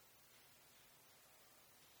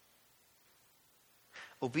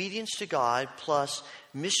 Obedience to God plus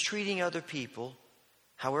mistreating other people,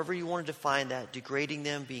 however you want to define that, degrading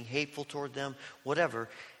them, being hateful toward them, whatever.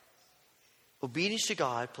 Obedience to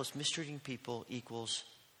God plus mistreating people equals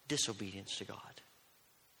disobedience to God.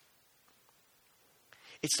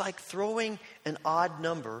 It's like throwing an odd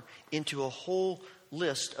number into a whole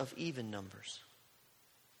list of even numbers.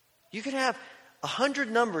 You can have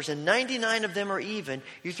 100 numbers and 99 of them are even.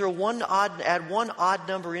 You add one odd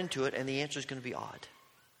number into it and the answer is going to be odd.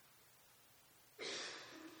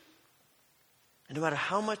 And no matter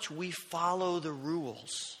how much we follow the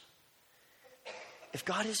rules, if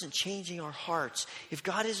God isn't changing our hearts, if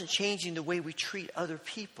God isn't changing the way we treat other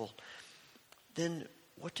people, then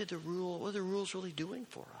what are the rules really doing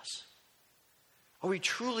for us? Are we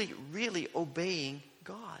truly, really obeying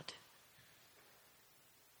God?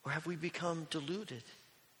 Or have we become deluded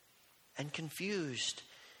and confused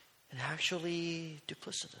and actually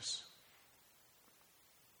duplicitous?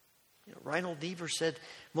 Reinhold Niebuhr said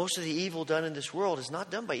most of the evil done in this world is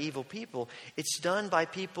not done by evil people. It's done by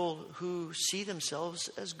people who see themselves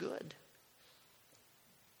as good.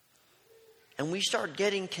 And we start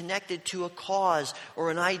getting connected to a cause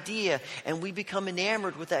or an idea, and we become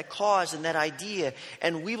enamored with that cause and that idea,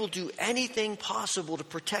 and we will do anything possible to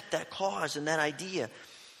protect that cause and that idea.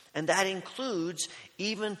 And that includes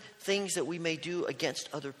even things that we may do against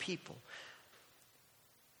other people.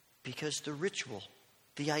 Because the ritual,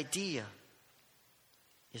 the idea,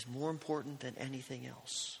 is more important than anything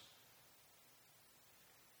else.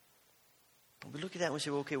 And we look at that and we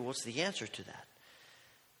say, well, okay, what's the answer to that?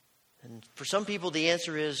 And for some people, the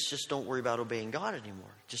answer is just don't worry about obeying God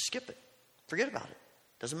anymore. Just skip it. Forget about it.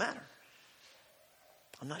 Doesn't matter.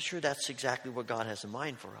 I'm not sure that's exactly what God has in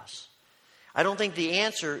mind for us. I don't think the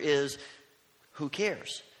answer is, who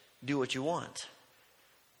cares? Do what you want.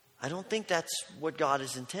 I don't think that's what God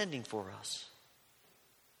is intending for us.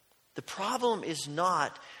 The problem is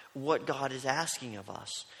not what God is asking of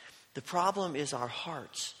us. The problem is our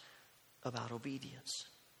hearts about obedience.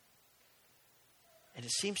 And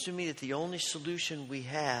it seems to me that the only solution we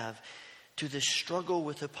have to this struggle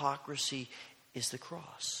with hypocrisy is the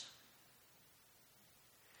cross.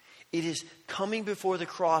 It is coming before the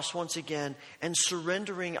cross once again and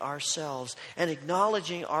surrendering ourselves and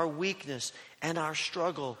acknowledging our weakness and our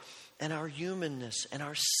struggle and our humanness and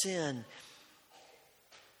our sin.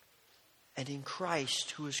 And in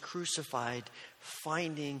Christ, who is crucified,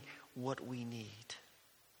 finding what we need.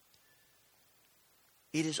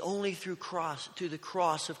 It is only through the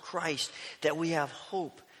cross of Christ that we have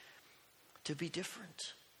hope to be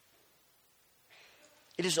different.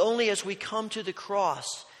 It is only as we come to the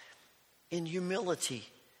cross in humility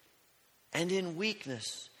and in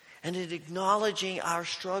weakness and in acknowledging our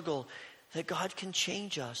struggle that God can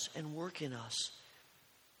change us and work in us.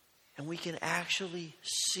 And we can actually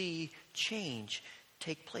see change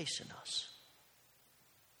take place in us.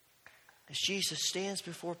 As Jesus stands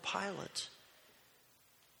before Pilate,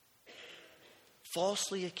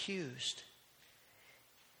 falsely accused,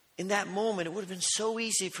 in that moment, it would have been so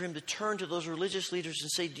easy for him to turn to those religious leaders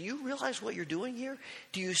and say, do you realize what you're doing here?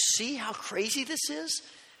 Do you see how crazy this is?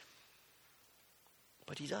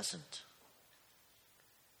 But he doesn't.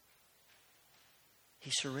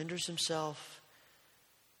 He surrenders himself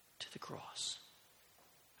to the cross.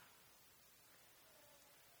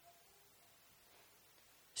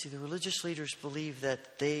 See, the religious leaders believe that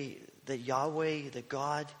Yahweh, that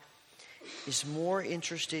God, is more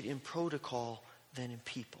interested in protocol than in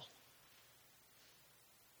people.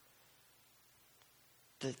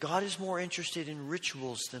 That God is more interested in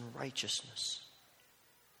rituals than righteousness.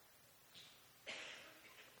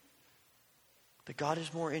 That God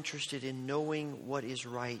is more interested in knowing what is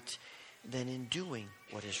right than in doing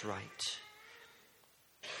what is right.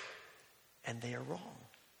 And they are wrong.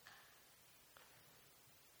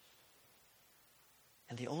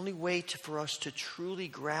 And the only way for us to truly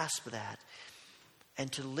grasp that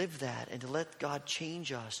and to live that and to let God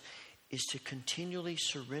change us is to continually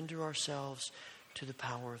surrender ourselves to the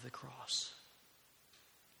power of the cross.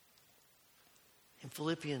 In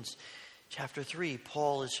Philippians chapter 3,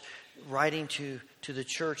 Paul is writing to the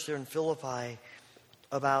church there in Philippi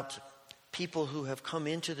about people who have come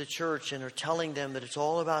into the church and are telling them that it's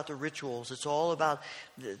all about the rituals. It's all about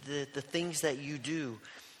the things that you do.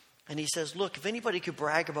 And he says, look, if anybody could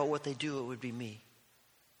brag about what they do, it would be me.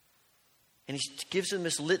 And he gives them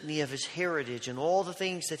this litany of his heritage and all the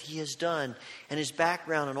things that he has done and his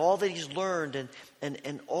background and all that he's learned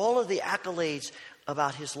and all of the accolades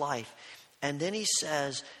about his life. And then he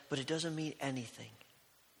says, but it doesn't mean anything.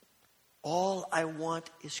 All I want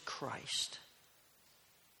is Christ.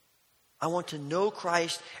 I want to know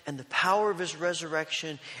Christ and the power of his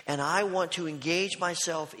resurrection, and I want to engage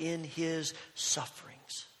myself in his sufferings.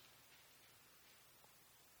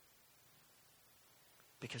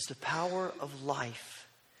 Because the power of life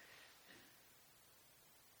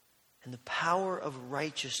and the power of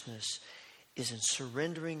righteousness is in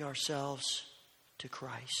surrendering ourselves to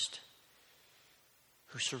Christ,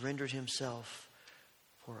 who surrendered himself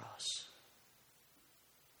for us.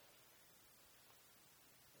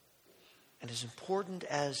 And as important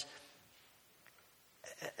as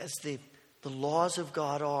the laws of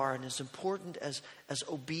God are, and as important as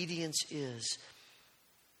obedience is,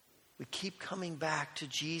 we keep coming back to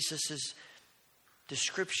Jesus'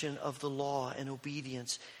 description of the law and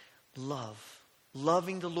obedience. Love.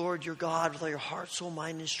 Loving the Lord your God with all your heart, soul,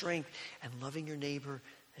 mind, and strength, and loving your neighbor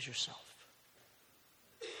as yourself.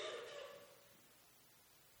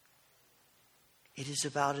 It is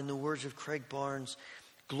about, in the words of Craig Barnes,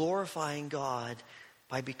 glorifying God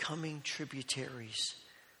by becoming tributaries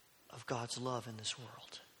of God's love in this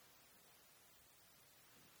world.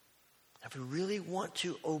 If we really want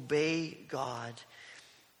to obey God,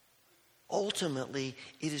 ultimately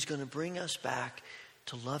it is going to bring us back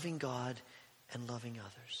to loving God and loving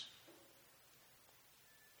others.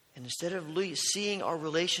 And instead of seeing our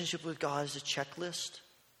relationship with God as a checklist,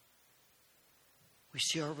 we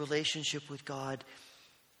see our relationship with God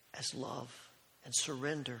as love and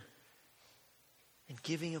surrender and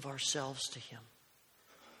giving of ourselves to him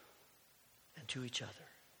and to each other.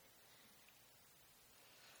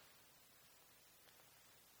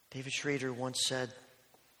 David Schrader once said,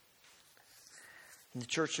 in the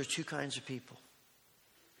church there are two kinds of people.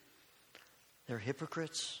 There are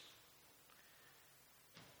hypocrites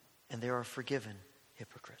and there are forgiven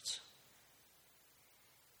hypocrites.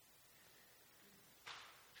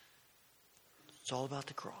 It's all about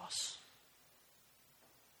the cross.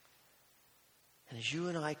 And as you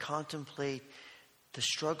and I contemplate the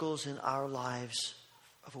struggles in our lives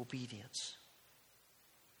of obedience,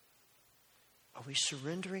 are we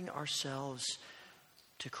surrendering ourselves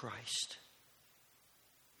to Christ,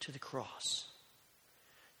 to the cross,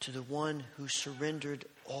 to the one who surrendered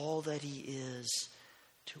all that he is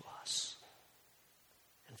to us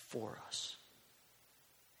and for us,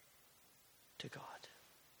 to God?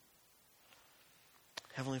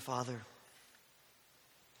 Heavenly Father,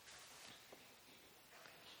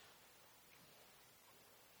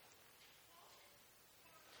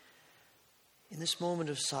 in this moment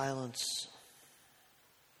of silence,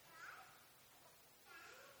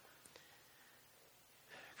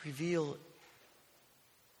 reveal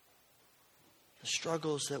the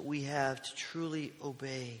struggles that we have to truly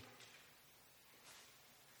obey.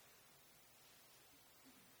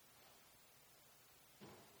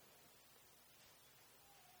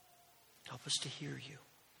 Help us to hear you.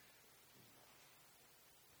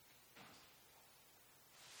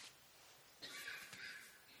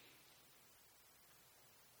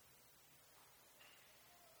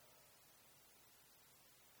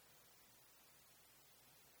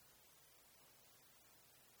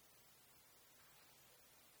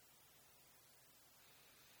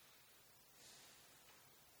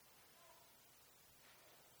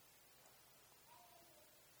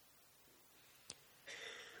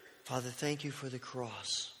 Father, thank you for the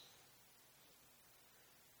cross,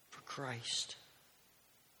 for Christ.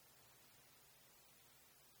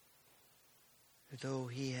 though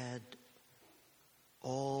he had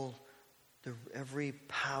every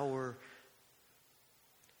power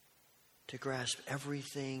to grasp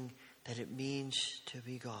everything that it means to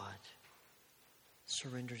be God,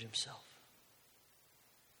 surrendered himself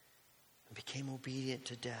and became obedient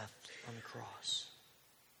to death on the cross.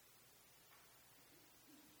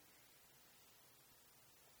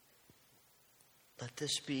 Let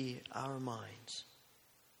this be our minds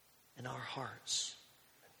and our hearts,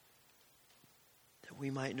 that we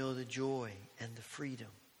might know the joy and the freedom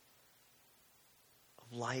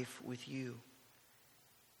of life with you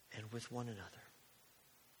and with one another.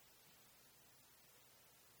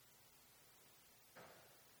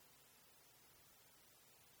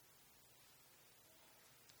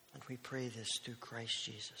 And we pray this through Christ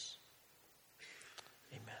Jesus.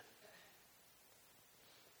 Amen.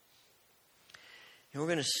 And we're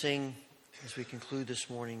going to sing as we conclude this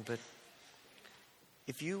morning, but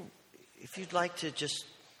if you'd like to just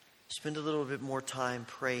spend a little bit more time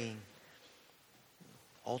praying,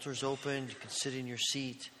 altar's open, you can sit in your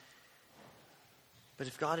seat. But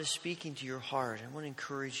if God is speaking to your heart, I want to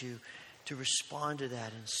encourage you to respond to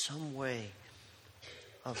that in some way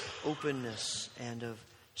of openness and of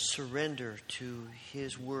surrender to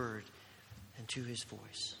His word and to His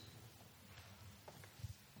voice.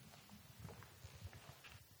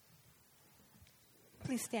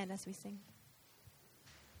 Please stand as we sing.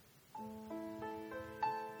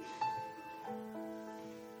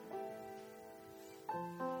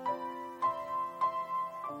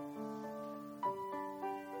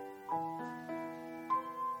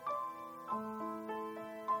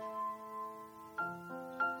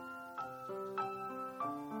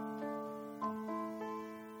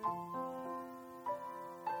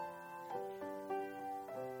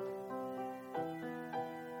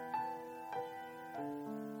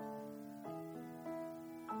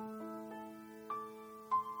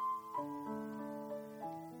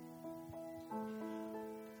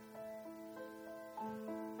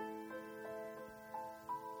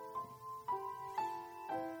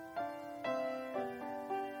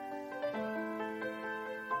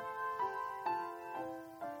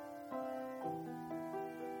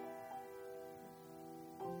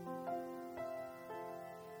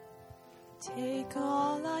 Take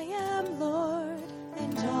all I am, Lord,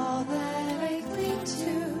 and all that I cling to.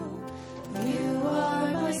 You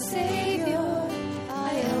are my Savior,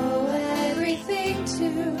 I owe everything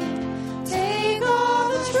to. Take all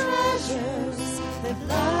the treasures that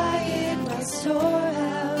lie in my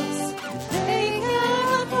storehouse. They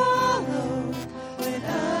cannot follow when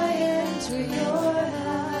I enter your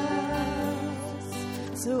house.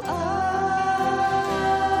 So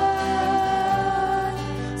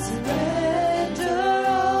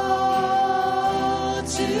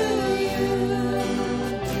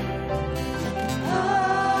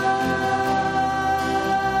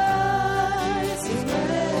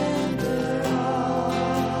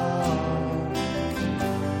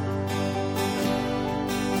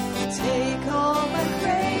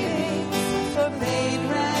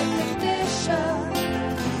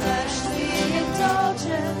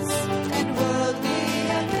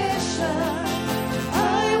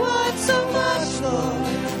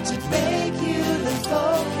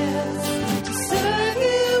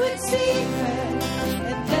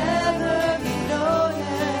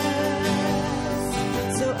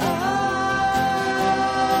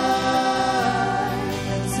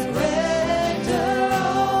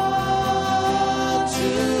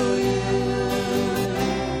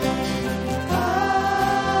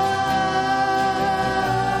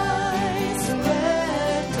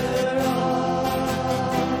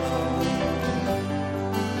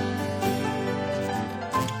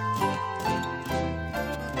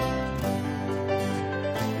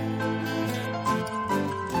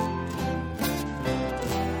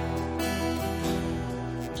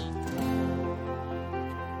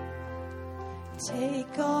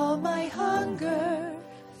take all my hunger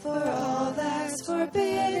for all that's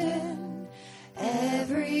forbidden,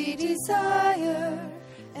 every desire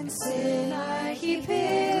and sin I keep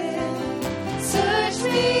hidden. Search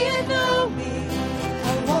me and know me,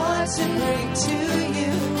 I want to bring to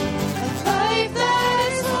you a life that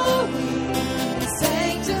is holy and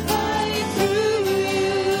sanctified through you.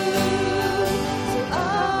 So I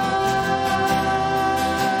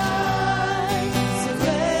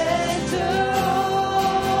surrender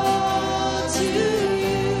all to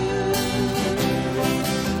you.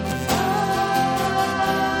 I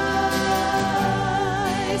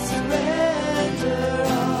surrender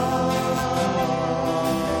all.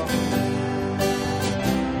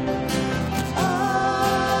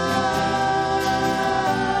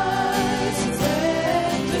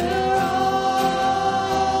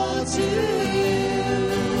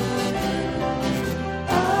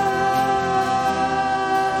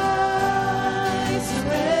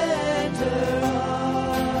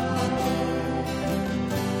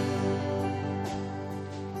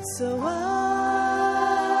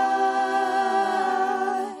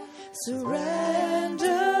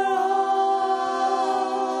 surrender all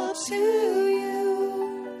to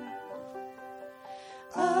you.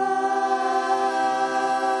 I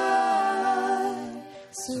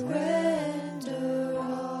surrender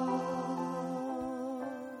all.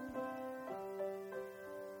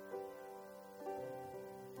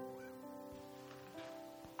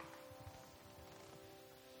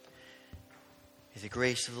 May the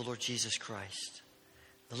grace of the Lord Jesus Christ,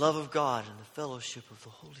 the love of God, and the fellowship of the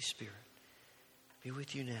Holy Spirit be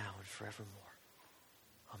with you now and forevermore.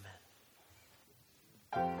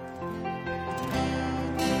 Amen.